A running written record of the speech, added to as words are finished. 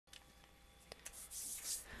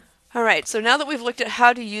Alright, so now that we've looked at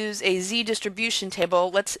how to use a z-distribution table,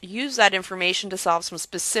 let's use that information to solve some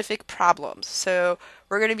specific problems. So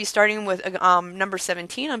we're going to be starting with number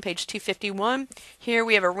 17 on page 251. Here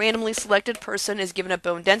we have a randomly selected person is given a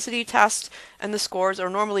bone density test, and the scores are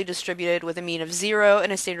normally distributed with a mean of 0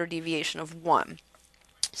 and a standard deviation of 1.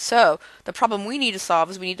 So the problem we need to solve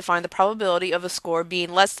is we need to find the probability of a score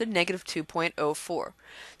being less than negative 2.04.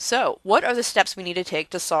 So what are the steps we need to take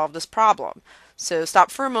to solve this problem? So stop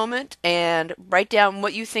for a moment and write down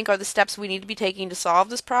what you think are the steps we need to be taking to solve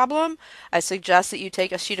this problem. I suggest that you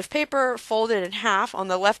take a sheet of paper, fold it in half. On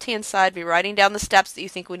the left-hand side, be writing down the steps that you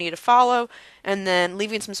think we need to follow, and then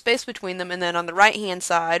leaving some space between them. And then on the right-hand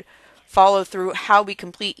side, follow through how we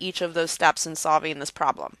complete each of those steps in solving this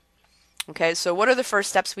problem. Okay, so what are the first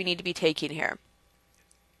steps we need to be taking here?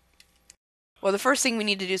 Well, the first thing we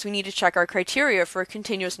need to do is we need to check our criteria for a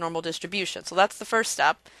continuous normal distribution. So that's the first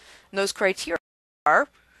step. And those criteria are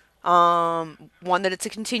one, that it's a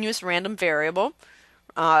continuous random variable.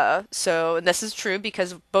 And this is true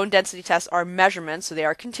because bone density tests are measurements, so they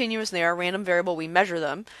are continuous and they are a random variable. We measure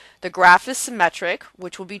them. The graph is symmetric,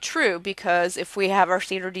 which will be true because if we have our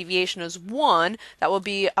standard deviation as 1, that will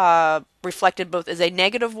be reflected both as a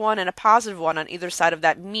negative 1 and a positive 1 on either side of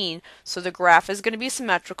that mean. So the graph is going to be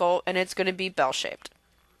symmetrical and it's going to be bell-shaped.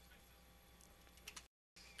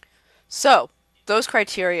 So those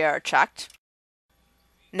criteria are checked.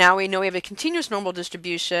 Now we know we have a continuous normal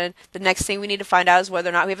distribution. The next thing we need to find out is whether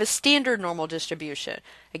or not we have a standard normal distribution.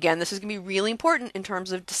 Again, this is going to be really important in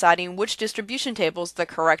terms of deciding which distribution table is the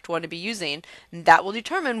correct one to be using. And that will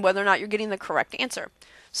determine whether or not you're getting the correct answer.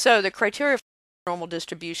 So the criteria for normal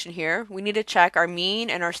distribution here, we need to check our mean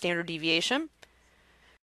and our standard deviation.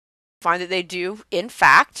 Find that they do, in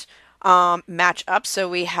fact, match up. So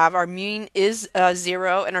we have our mean is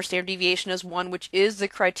 0 and our standard deviation is 1, which is the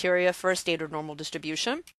criteria for a standard normal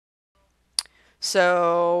distribution.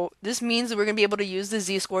 So this means that we're going to be able to use the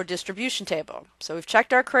z-score distribution table. So we've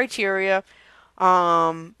checked our criteria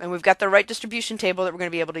and we've got the right distribution table that we're going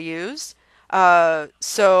to be able to use.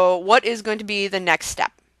 So what is going to be the next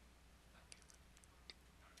step?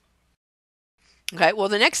 Okay, well,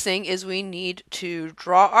 the next thing is we need to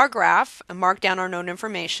draw our graph and mark down our known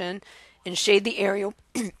information and shade the area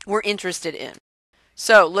we're interested in.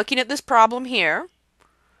 So looking at this problem here,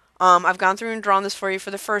 I've gone through and drawn this for you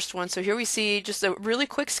for the first one. So here we see just a really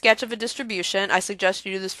quick sketch of a distribution. I suggest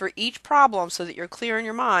you do this for each problem so that you're clear in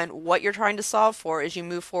your mind what you're trying to solve for as you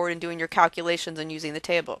move forward in doing your calculations and using the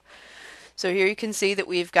table. So here you can see that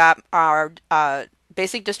we've got our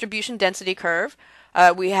basic distribution density curve.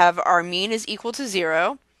 We have our mean is equal to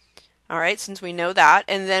 0. All right, since we know that.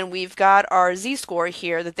 And then we've got our z-score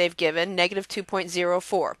here that they've given, negative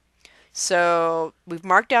 2.04. So we've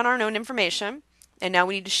marked down our known information, and now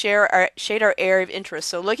we need to shade our area of interest.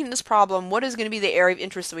 So looking at this problem, what is going to be the area of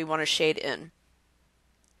interest that we want to shade in?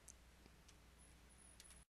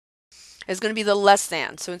 It's going to be the less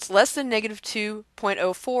than. So it's less than negative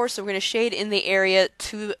 2.04, so we're going to shade in the area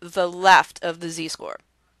to the left of the z-score.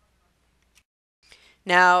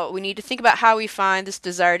 Now, we need to think about how we find this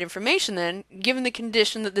desired information then, given the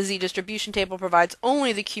condition that the z-distribution table provides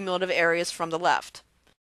only the cumulative areas from the left.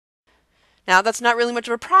 Now, that's not really much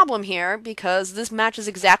of a problem here because this matches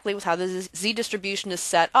exactly with how the z-distribution is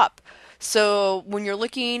set up. So when you're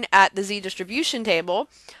looking at the z-distribution table,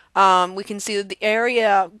 we can see that the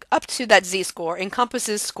area up to that z-score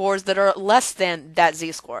encompasses scores that are less than that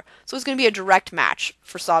z-score. So it's going to be a direct match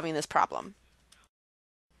for solving this problem.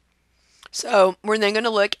 So we're then going to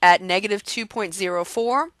look at negative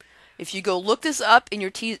 2.04. If you go look this up in your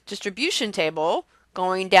distribution table,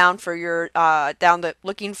 going down for your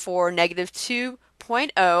looking for negative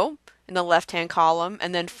 2.0 in the left-hand column,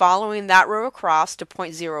 and then following that row across to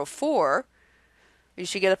 0.04, you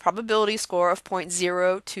should get a probability score of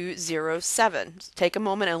 0.0207. So take a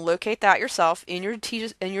moment and locate that yourself in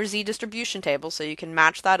your z distribution table so you can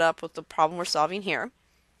match that up with the problem we're solving here.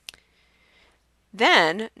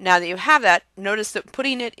 Then, now that you have that, notice that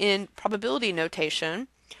putting it in probability notation,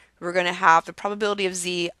 we're going to have the probability of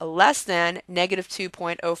z less than negative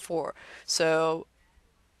 2.04. So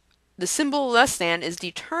the symbol less than is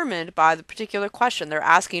determined by the particular question. They're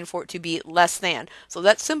asking for it to be less than. So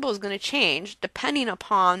that symbol is going to change depending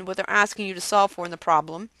upon what they're asking you to solve for in the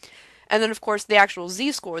problem. And then, of course, the actual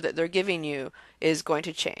z-score that they're giving you is going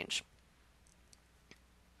to change.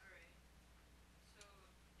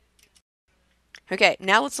 Okay,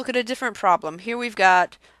 now let's look at a different problem. Here we've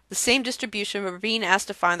got the same distribution, but we're being asked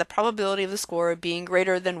to find the probability of the score being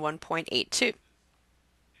greater than 1.82.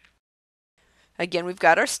 Again, we've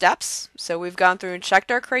got our steps. So we've gone through and checked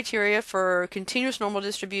our criteria for continuous normal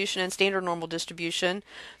distribution and standard normal distribution.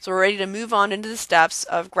 So we're ready to move on into the steps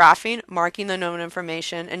of graphing, marking the known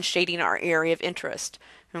information, and shading our area of interest.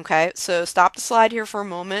 Okay, so stop the slide here for a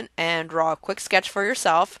moment and draw a quick sketch for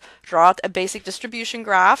yourself. Draw out a basic distribution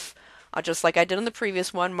graph. Just like I did on the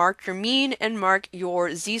previous one, mark your mean and mark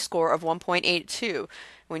your z-score of 1.82.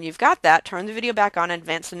 When you've got that, turn the video back on and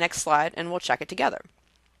advance to the next slide, and we'll check it together.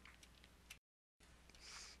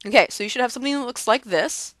 Okay, so you should have something that looks like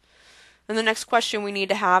this. And the next question we need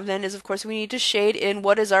to have then is, of course, we need to shade in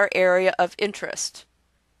what is our area of interest.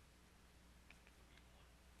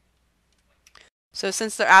 So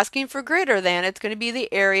since they're asking for greater than, it's going to be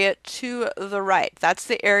the area to the right. That's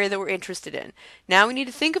the area that we're interested in. Now we need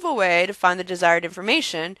to think of a way to find the desired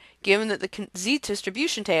information, given that the Z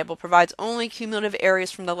distribution table provides only cumulative areas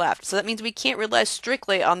from the left. So that means we can't rely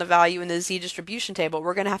strictly on the value in the Z distribution table.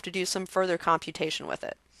 We're going to have to do some further computation with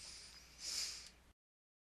it.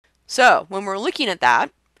 So when we're looking at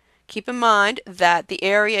that, keep in mind that the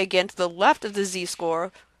area again to the left of the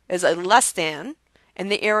z-score is a less than, and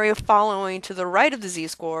the area following to the right of the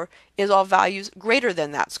z-score is all values greater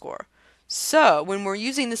than that score. So when we're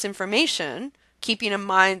using this information, keeping in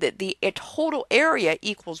mind that the total area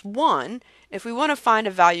equals 1, if we want to find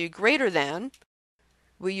a value greater than,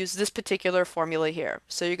 we use this particular formula here.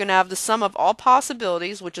 So you're going to have the sum of all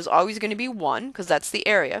possibilities, which is always going to be 1, because that's the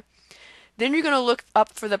area. Then you're going to look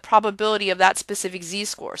up for the probability of that specific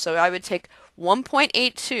z-score. So I would take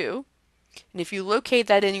 1.82, and if you locate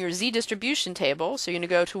that in your z distribution table, so you're going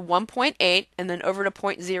to go to 1.8 and then over to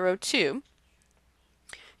 0.02,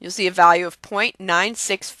 you'll see a value of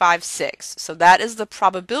 0.9656. So that is the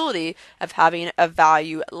probability of having a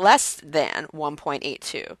value less than 1.82.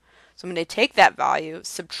 So I'm going to take that value,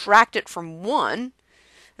 subtract it from 1,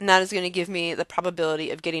 and that is going to give me the probability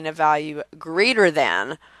of getting a value greater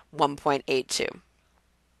than 1.82.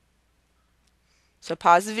 So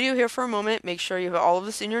pause the video here for a moment, make sure you have all of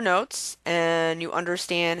this in your notes and you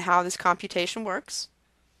understand how this computation works.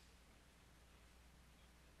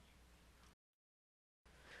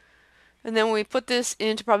 And then when we put this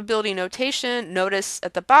into probability notation, notice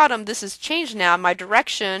at the bottom this is changed now. My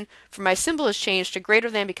direction for my symbol has changed to greater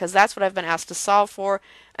than because that's what I've been asked to solve for.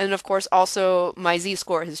 And of course also my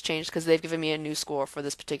z-score has changed because they've given me a new score for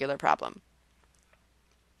this particular problem.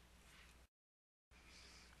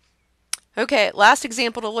 Okay, last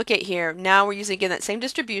example to look at here. Now we're using again that same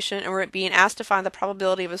distribution and we're being asked to find the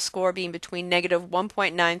probability of a score being between negative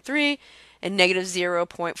 1.93 and negative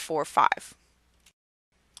 0.45.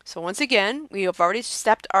 So once again, we have already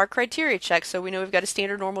stepped our criteria check, so we know we've got a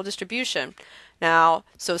standard normal distribution. Now,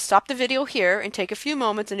 so stop the video here and take a few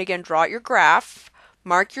moments and again draw out your graph,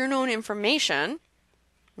 mark your known information,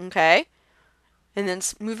 okay, and then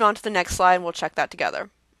move on to the next slide and we'll check that together.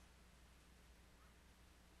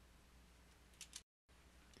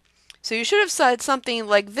 So you should have said something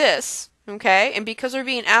like this, okay, and because we're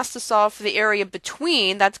being asked to solve for the area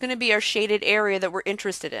between, that's going to be our shaded area that we're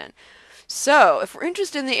interested in. So if we're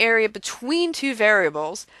interested in the area between two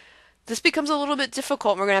variables, this becomes a little bit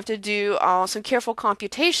difficult. We're going to have to do some careful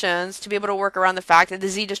computations to be able to work around the fact that the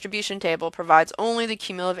Z distribution table provides only the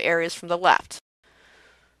cumulative areas from the left.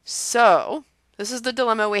 So this is the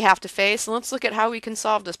dilemma we have to face, and let's look at how we can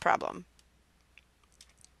solve this problem.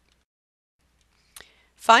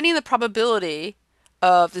 Finding the probability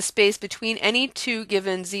of the space between any two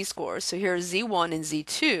given z-scores, so here's z1 and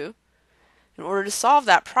z2, in order to solve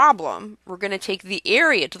that problem, we're going to take the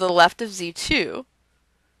area to the left of z2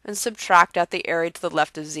 and subtract out the area to the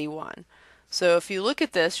left of z1. So if you look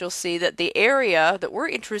at this, you'll see that the area that we're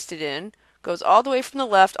interested in goes all the way from the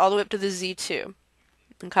left all the way up to the z2.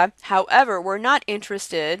 Okay. However, we're not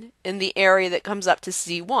interested in the area that comes up to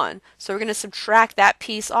z1, so we're going to subtract that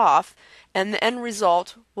piece off, and the end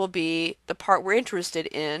result will be the part we're interested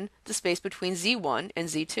in, the space between z1 and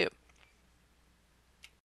z2.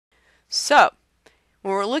 So,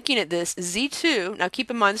 when we're looking at this, z2, now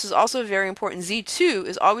keep in mind this is also very important, z2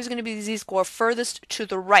 is always going to be the z-score furthest to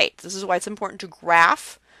the right. This is why it's important to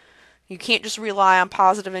graph. You can't just rely on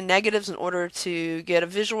positive and negatives in order to get a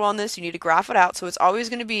visual on this. You need to graph it out. So it's always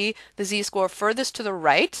going to be the z-score furthest to the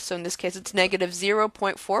right. So in this case, it's negative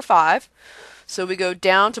 0.45. So we go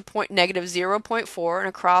down to negative 0.4 and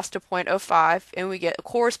across to 0.05, and we get a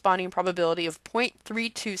corresponding probability of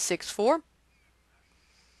 0.3264.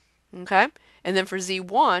 Okay, and then for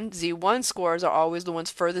z1 scores are always the ones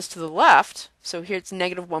furthest to the left. So here it's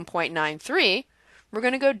negative 1.93. We're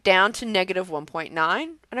going to go down to negative 1.9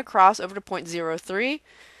 and across over to 0.03,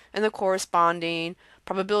 and the corresponding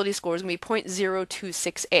probability score is going to be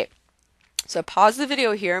 0.0268. So pause the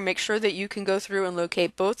video here, make sure that you can go through and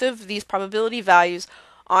locate both of these probability values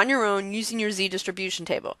on your own using your z-distribution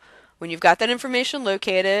table. When you've got that information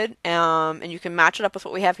located and you can match it up with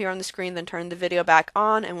what we have here on the screen, then turn the video back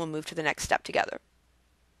on and we'll move to the next step together.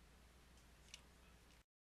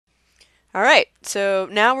 All right, so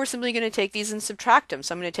now we're simply going to take these and subtract them.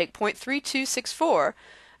 So I'm going to take 0.3264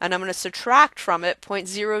 and I'm going to subtract from it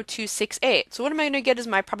 0.0268. So what am I going to get as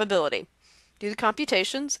my probability? Do the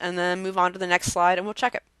computations and then move on to the next slide and we'll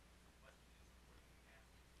check it.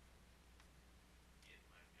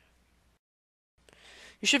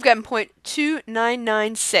 You should have gotten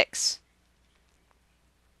 0.2996.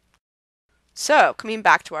 So coming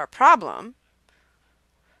back to our problem,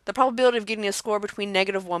 the probability of getting a score between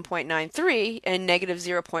negative 1.93 and negative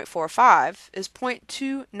 0.45 is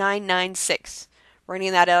 0.2996.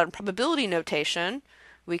 Writing that out in probability notation,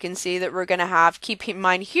 we can see that we're going to have, keep in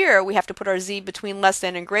mind here, we have to put our z between less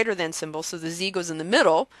than and greater than symbol, so the z goes in the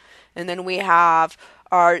middle, and then we have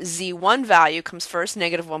our z1 value comes first,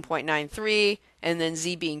 negative 1.93, and then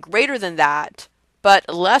z being greater than that, but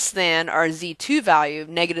less than our z2 value,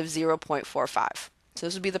 negative 0.45. So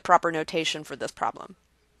this would be the proper notation for this problem.